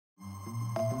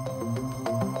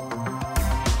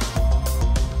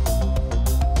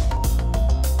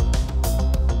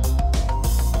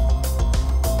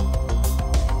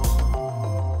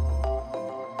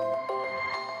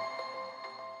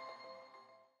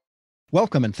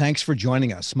Welcome and thanks for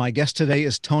joining us. My guest today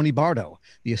is Tony Bardo,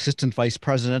 the Assistant Vice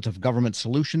President of Government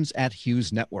Solutions at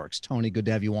Hughes Networks. Tony, good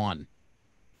to have you on.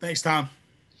 Thanks, Tom.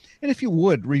 And if you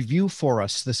would, review for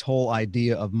us this whole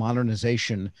idea of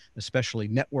modernization, especially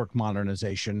network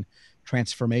modernization,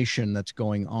 transformation that's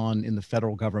going on in the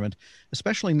federal government,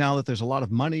 especially now that there's a lot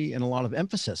of money and a lot of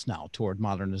emphasis now toward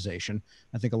modernization.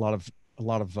 I think a lot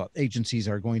of agencies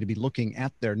are going to be looking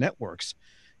at their networks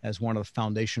as one of the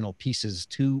foundational pieces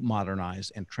to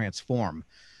modernize and transform.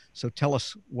 So tell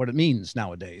us what it means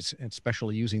nowadays,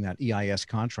 especially using that EIS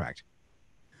contract.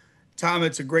 Tom,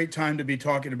 it's a great time to be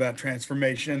talking about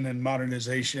transformation and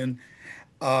modernization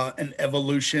and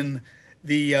evolution.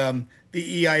 The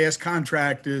EIS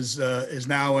contract is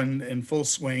now in full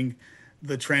swing.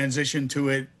 The transition to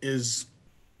it is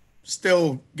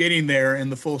still getting there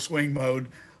in the full swing mode.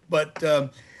 But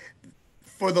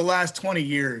for the last 20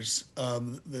 years,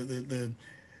 the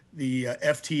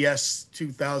FTS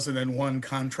 2001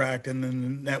 contract and then the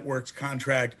networks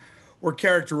contract were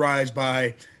characterized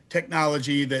by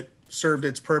technology that served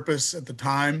its purpose at the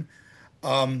time,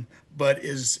 but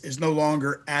is no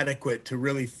longer adequate to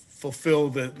really fulfill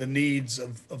the needs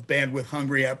of bandwidth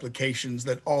hungry applications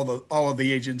that all of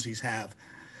the agencies have.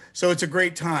 So it's a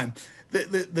great time.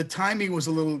 The timing was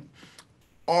a little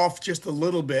off just a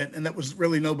little bit, and that was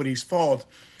really nobody's fault.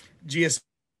 GSA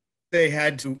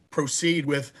had to proceed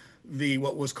with the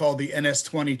what was called the NS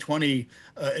 2020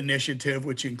 initiative,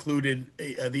 which included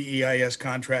the EIS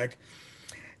contract,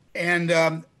 and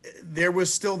there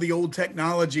was still the old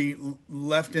technology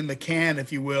left in the can,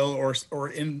 if you will, or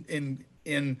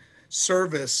in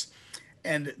service,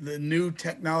 and the new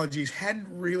technologies hadn't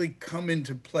really come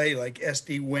into play, like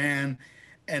SD-WAN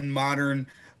and modern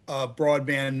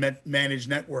broadband managed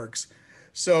networks.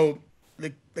 So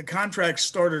the contract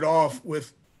started off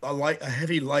with a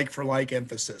heavy like-for-like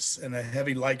emphasis and a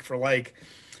heavy like-for-like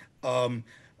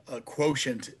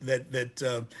quotient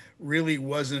that really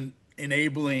wasn't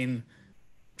enabling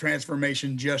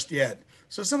transformation just yet.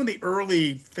 So some of the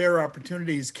early fair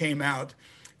opportunities came out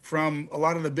from a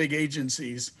lot of the big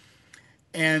agencies,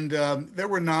 and there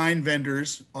were 9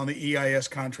 vendors on the EIS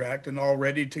contract and all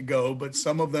ready to go, but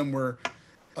some of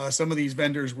these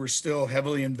vendors were still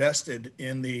heavily invested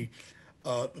in the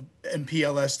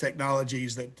MPLS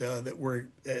technologies that were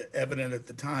evident at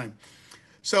the time.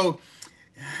 So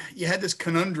you had this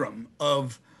conundrum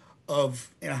of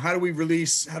how do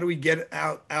we get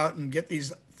out and get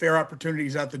these fair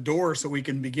opportunities out the door so we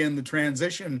can begin the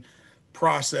transition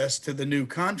process to the new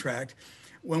contract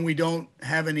when we don't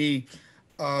have any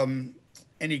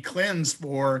cleanse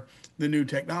for the new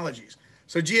technologies.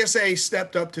 So GSA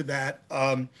stepped up to that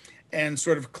and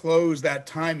sort of closed that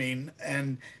timing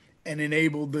and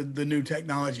enabled the new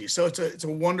technology. So it's a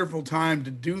wonderful time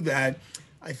to do that.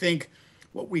 I think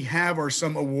what we have are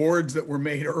some awards that were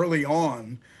made early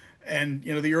on, and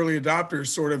the early adopters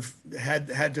sort of had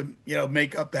to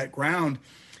make up that ground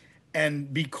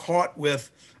and be caught with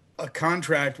a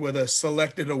contract with a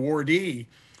selected awardee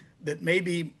that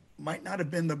maybe might not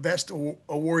have been the best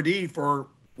awardee for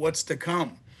what's to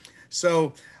come.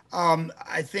 So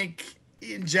I think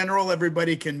in general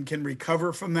everybody can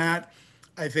recover from that.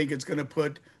 I think it's going to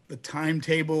put the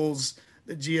timetables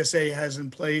that GSA has in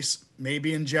place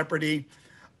maybe in jeopardy,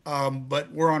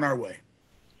 but we're on our way.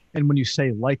 And when you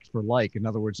say like for like, in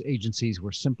other words, agencies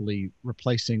were simply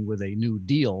replacing with a new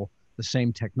deal the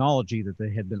same technology that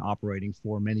they had been operating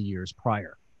for many years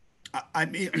prior. I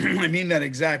mean, I mean that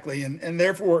exactly, and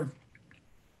therefore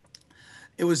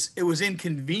it was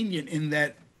inconvenient in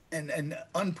that and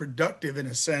unproductive in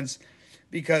a sense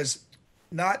because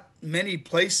not many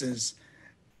places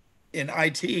in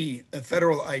IT,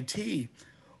 federal IT,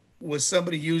 was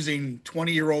somebody using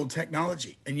 20-year-old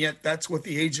technology, and yet that's what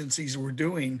the agencies were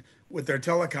doing with their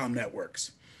telecom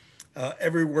networks.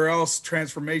 Everywhere else,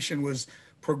 transformation was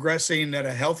progressing at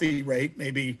a healthy rate,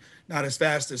 maybe not as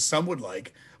fast as some would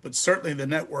like, but certainly the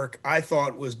network I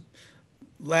thought was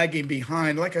lagging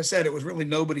behind. Like I said, it was really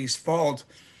nobody's fault.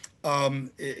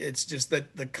 It's just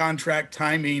that the contract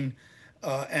timing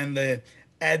and the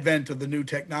advent of the new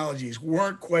technologies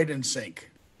weren't quite in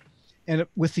sync. And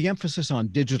with the emphasis on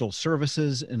digital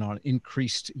services and on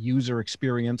increased user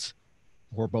experience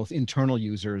for both internal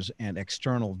users and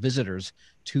external visitors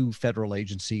to federal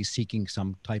agencies seeking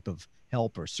some type of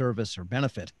help or service or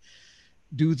benefit,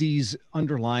 do these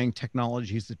underlying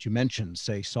technologies that you mentioned,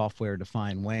 say software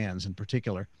defined WANs in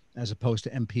particular, as opposed to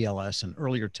MPLS and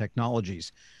earlier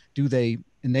technologies, do they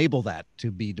enable that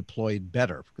to be deployed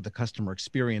better for the customer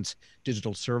experience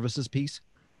digital services piece?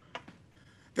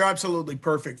 They're absolutely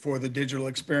perfect for the digital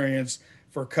experience,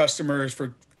 for customers,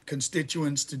 for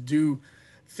constituents to do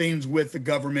things with the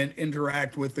government,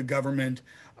 interact with the government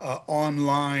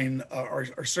online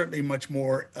are certainly much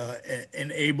more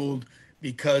enabled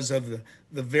because of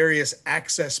the various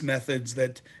access methods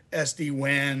that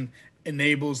SD-WAN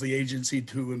enables the agency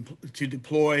to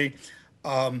deploy,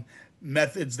 um,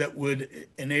 methods that would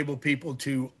enable people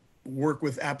to work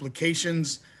with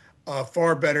applications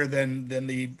far better than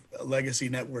the legacy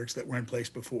networks that were in place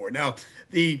before. Now,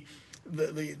 the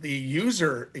the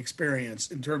user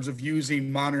experience in terms of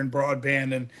using modern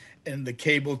broadband and the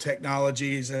cable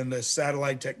technologies and the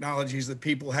satellite technologies that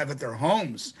people have at their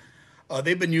homes,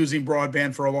 they've been using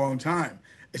broadband for a long time.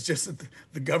 It's just that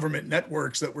the government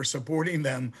networks that were supporting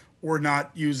them were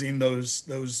not using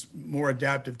those more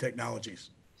adaptive technologies.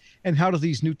 And how do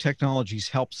these new technologies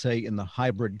help, say, in the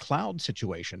hybrid cloud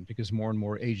situation? Because more and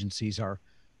more agencies are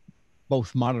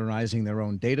both modernizing their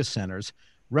own data centers,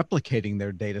 replicating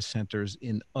their data centers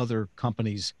in other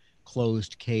companies'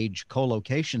 closed cage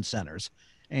co-location centers,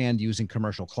 and using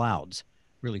commercial clouds.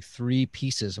 Really, three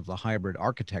pieces of the hybrid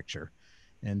architecture.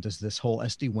 And does this whole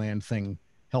SD-WAN thing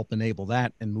help enable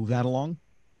that and move that along?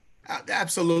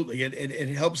 Absolutely. It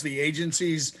helps the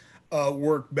agencies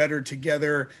work better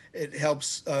together. It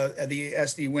helps the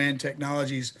SD-WAN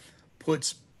technologies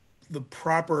puts the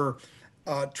proper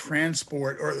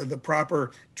transport or the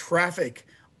proper traffic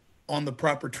on the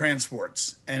proper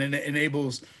transports, and it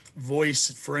enables voice,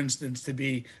 for instance, to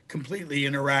be completely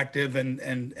interactive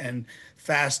and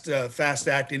fast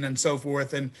acting and so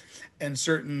forth, and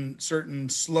certain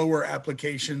slower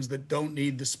applications that don't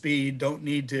need the speed, don't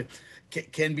need to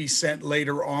can be sent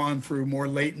later on through more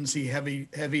latency heavy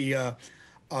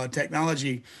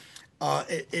technology.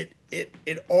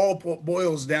 It all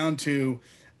boils down to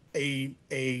a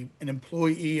an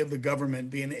employee of the government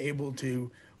being able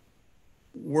to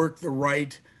work the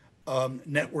right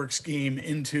network scheme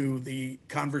into the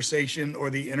conversation or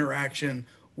the interaction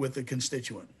with the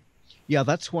constituent. Yeah,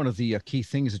 that's one of the key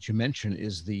things that you mentioned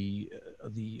is the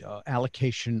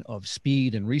allocation of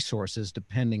speed and resources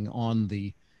depending on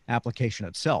the application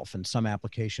itself. And some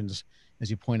applications, as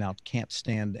you point out, can't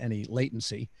stand any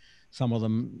latency. Some of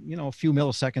them, a few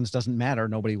milliseconds doesn't matter;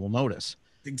 nobody will notice.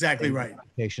 Exactly Same right.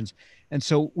 applications, and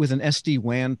so with an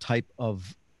SD-WAN type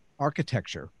of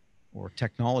architecture or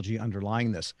technology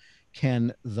underlying this,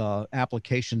 can the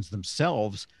applications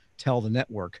themselves tell the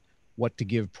network what to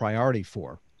give priority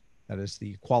for? That is,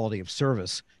 the quality of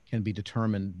service can be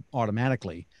determined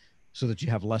automatically so that you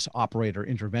have less operator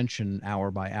intervention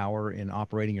hour by hour in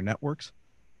operating your networks.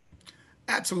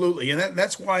 Absolutely, and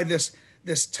that's why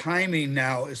this timing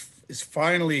now is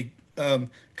finally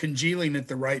congealing at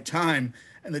the right time,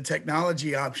 and the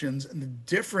technology options and the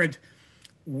different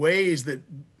ways that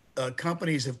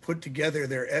companies have put together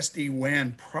their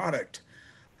SD-WAN product.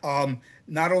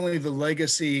 Not only the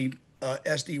legacy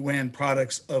SD-WAN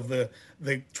products of the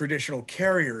traditional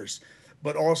carriers,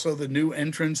 but also the new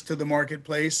entrants to the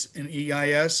marketplace in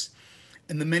EIS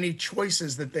and the many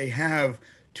choices that they have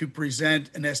to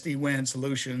present an SD-WAN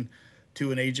solution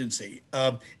to an agency.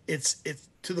 It's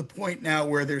to the point now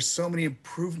where there's so many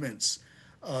improvements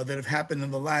that have happened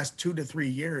in the last 2 to 3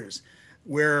 years,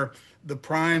 where the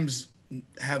primes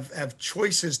have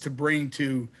choices to bring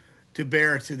to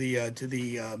bear to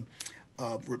the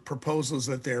proposals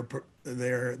that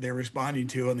they're responding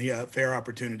to on the fair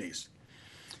opportunities.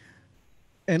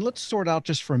 And let's sort out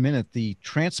just for a minute the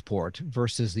transport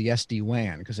versus the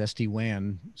SD-WAN, because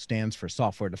SD-WAN stands for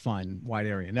software defined wide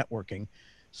area networking.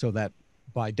 So that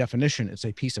by definition, it's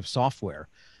a piece of software.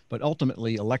 But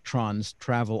ultimately, electrons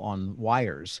travel on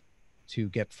wires to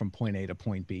get from point A to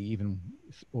point B, even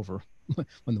over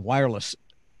when the wireless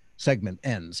segment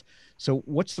ends. So,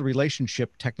 what's the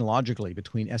relationship technologically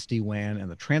between SD-WAN and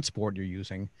the transport you're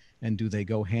using? And do they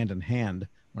go hand in hand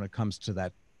when it comes to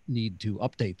that need to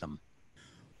update them?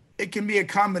 It can be a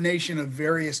combination of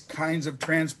various kinds of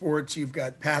transports. You've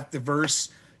got path diverse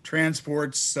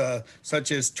transports,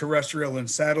 such as terrestrial and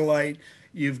satellite.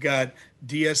 You've got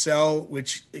DSL,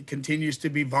 which it continues to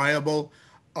be viable.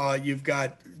 You've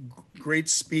got great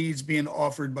speeds being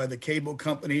offered by the cable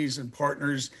companies and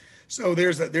partners. So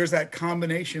there's that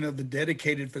combination of the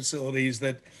dedicated facilities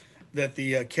that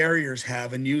the carriers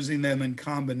have, and using them in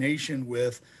combination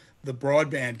with the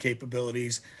broadband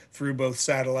capabilities through both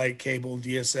satellite, cable,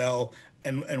 DSL,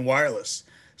 and wireless.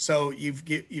 So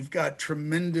you've got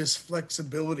tremendous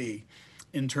flexibility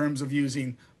in terms of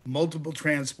using multiple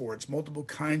transports, multiple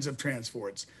kinds of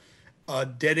transports,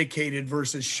 dedicated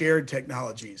versus shared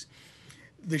technologies.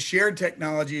 The shared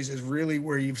technologies is really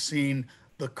where you've seen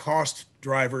the cost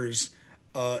drivers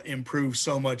improve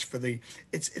so much for the.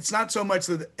 It's not so much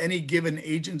that any given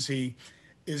agency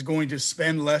is going to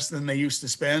spend less than they used to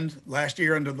spend last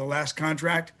year under the last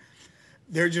contract.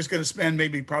 They're just going to spend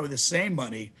maybe probably the same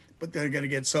money, but they're going to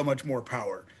get so much more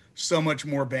power, so much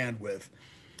more bandwidth,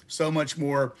 so much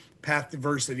more path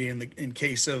diversity in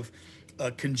case of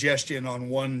congestion on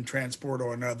one transport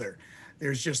or another.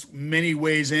 There's just many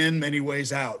ways in, many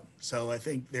ways out. So I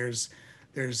think there's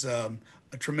a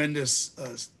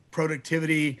tremendous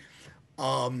productivity,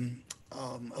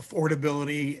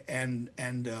 affordability, and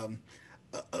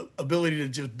ability to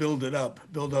just build up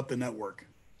the network.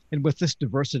 And with this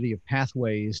diversity of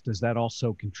pathways, does that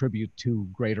also contribute to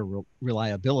greater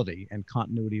reliability and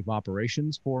continuity of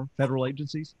operations for federal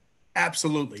agencies?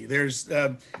 Absolutely. We've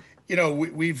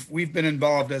been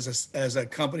involved as a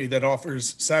company that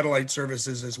offers satellite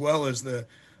services as well as the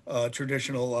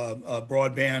traditional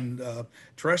broadband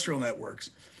terrestrial networks.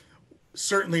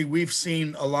 Certainly, we've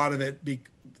seen a lot of it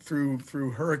through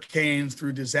hurricanes,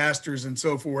 through disasters, and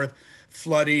so forth,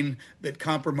 flooding that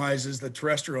compromises the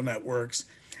terrestrial networks.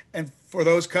 And for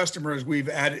those customers, we've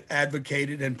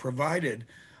advocated and provided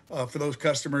for those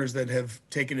customers that have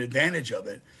taken advantage of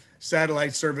it,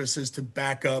 satellite services to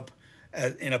back up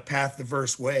in a path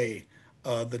diverse way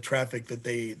the traffic that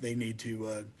they need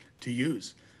to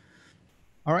use.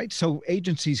 All right. So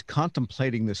agencies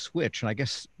contemplating the switch, and I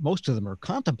guess most of them are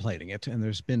contemplating it, and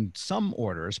there's been some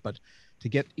orders, but to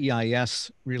get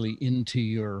EIS really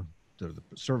into the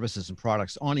services and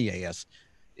products on EAS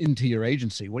into your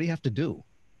agency, what do you have to do?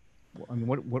 I mean,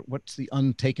 what's the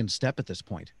untaken step at this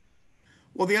point?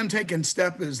 Well, the untaken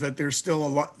step is that there's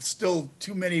still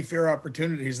too many fair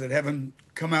opportunities that haven't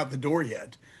come out the door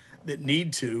yet, that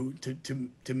need to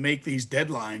make these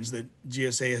deadlines that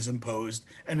GSA has imposed,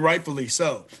 and rightfully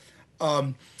so.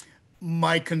 Um,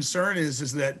 my concern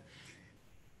is that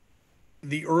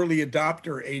the early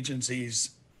adopter agencies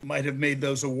might have made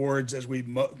those awards, as we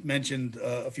mentioned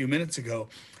a few minutes ago,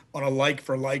 on a like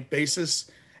for like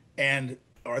basis. And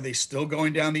are they still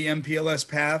going down the MPLS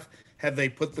path? Have they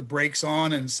put the brakes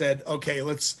on and said, okay,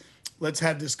 let's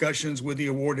have discussions with the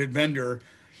awarded vendor,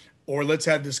 or let's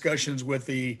have discussions with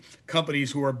the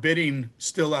companies who are bidding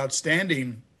still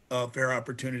outstanding fair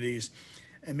opportunities,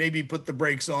 and maybe put the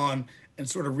brakes on and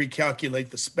sort of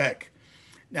recalculate the spec.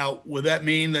 Now, would that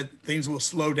mean that things will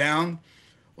slow down?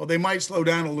 Well, they might slow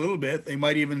down a little bit. They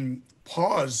might even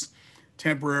pause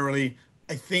temporarily.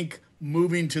 I think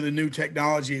moving to the new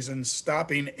technologies and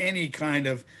stopping any kind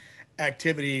of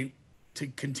activity to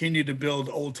continue to build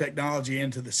old technology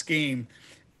into the scheme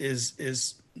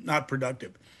is not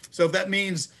productive. So if that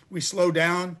means we slow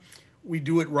down, we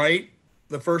do it right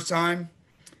the first time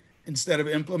instead of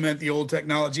implement the old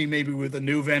technology maybe with a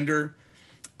new vendor.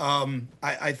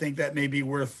 I think that may be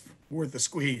worth the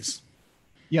squeeze.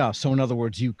 Yeah. So in other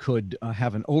words, you could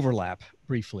have an overlap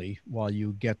briefly while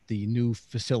you get the new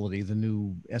facility, the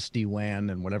new SD-WAN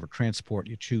and whatever transport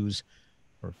you choose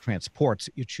or transports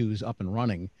you choose up and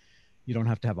running. You don't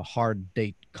have to have a hard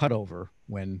date cutover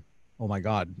when, oh my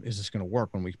God, is this going to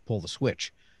work when we pull the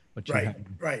switch? But you Right, have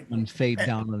right. one fade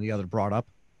down and the other brought up.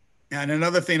 And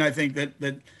another thing I think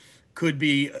that could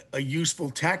be a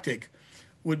useful tactic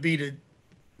would be to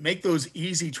make those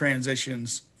easy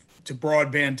transitions to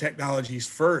broadband technologies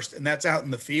first, and that's out in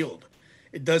the field.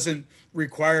 It doesn't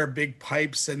require big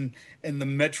pipes and the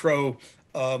metro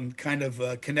kind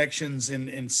of connections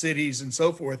in cities and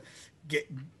so forth. Get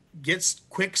Gets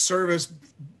quick service,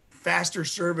 faster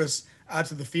service out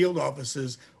to the field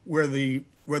offices where the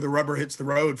rubber hits the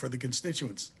road for the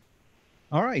constituents.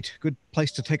 All right. Good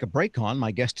place to take a break on.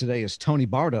 My guest today is Tony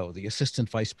Bardo, the Assistant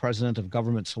Vice President of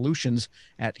Government Solutions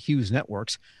at Hughes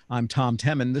Networks. I'm Tom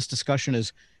Temin. This discussion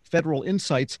is Federal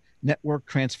Insights, Network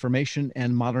Transformation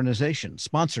and Modernization,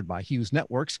 sponsored by Hughes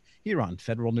Networks here on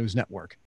Federal News Network.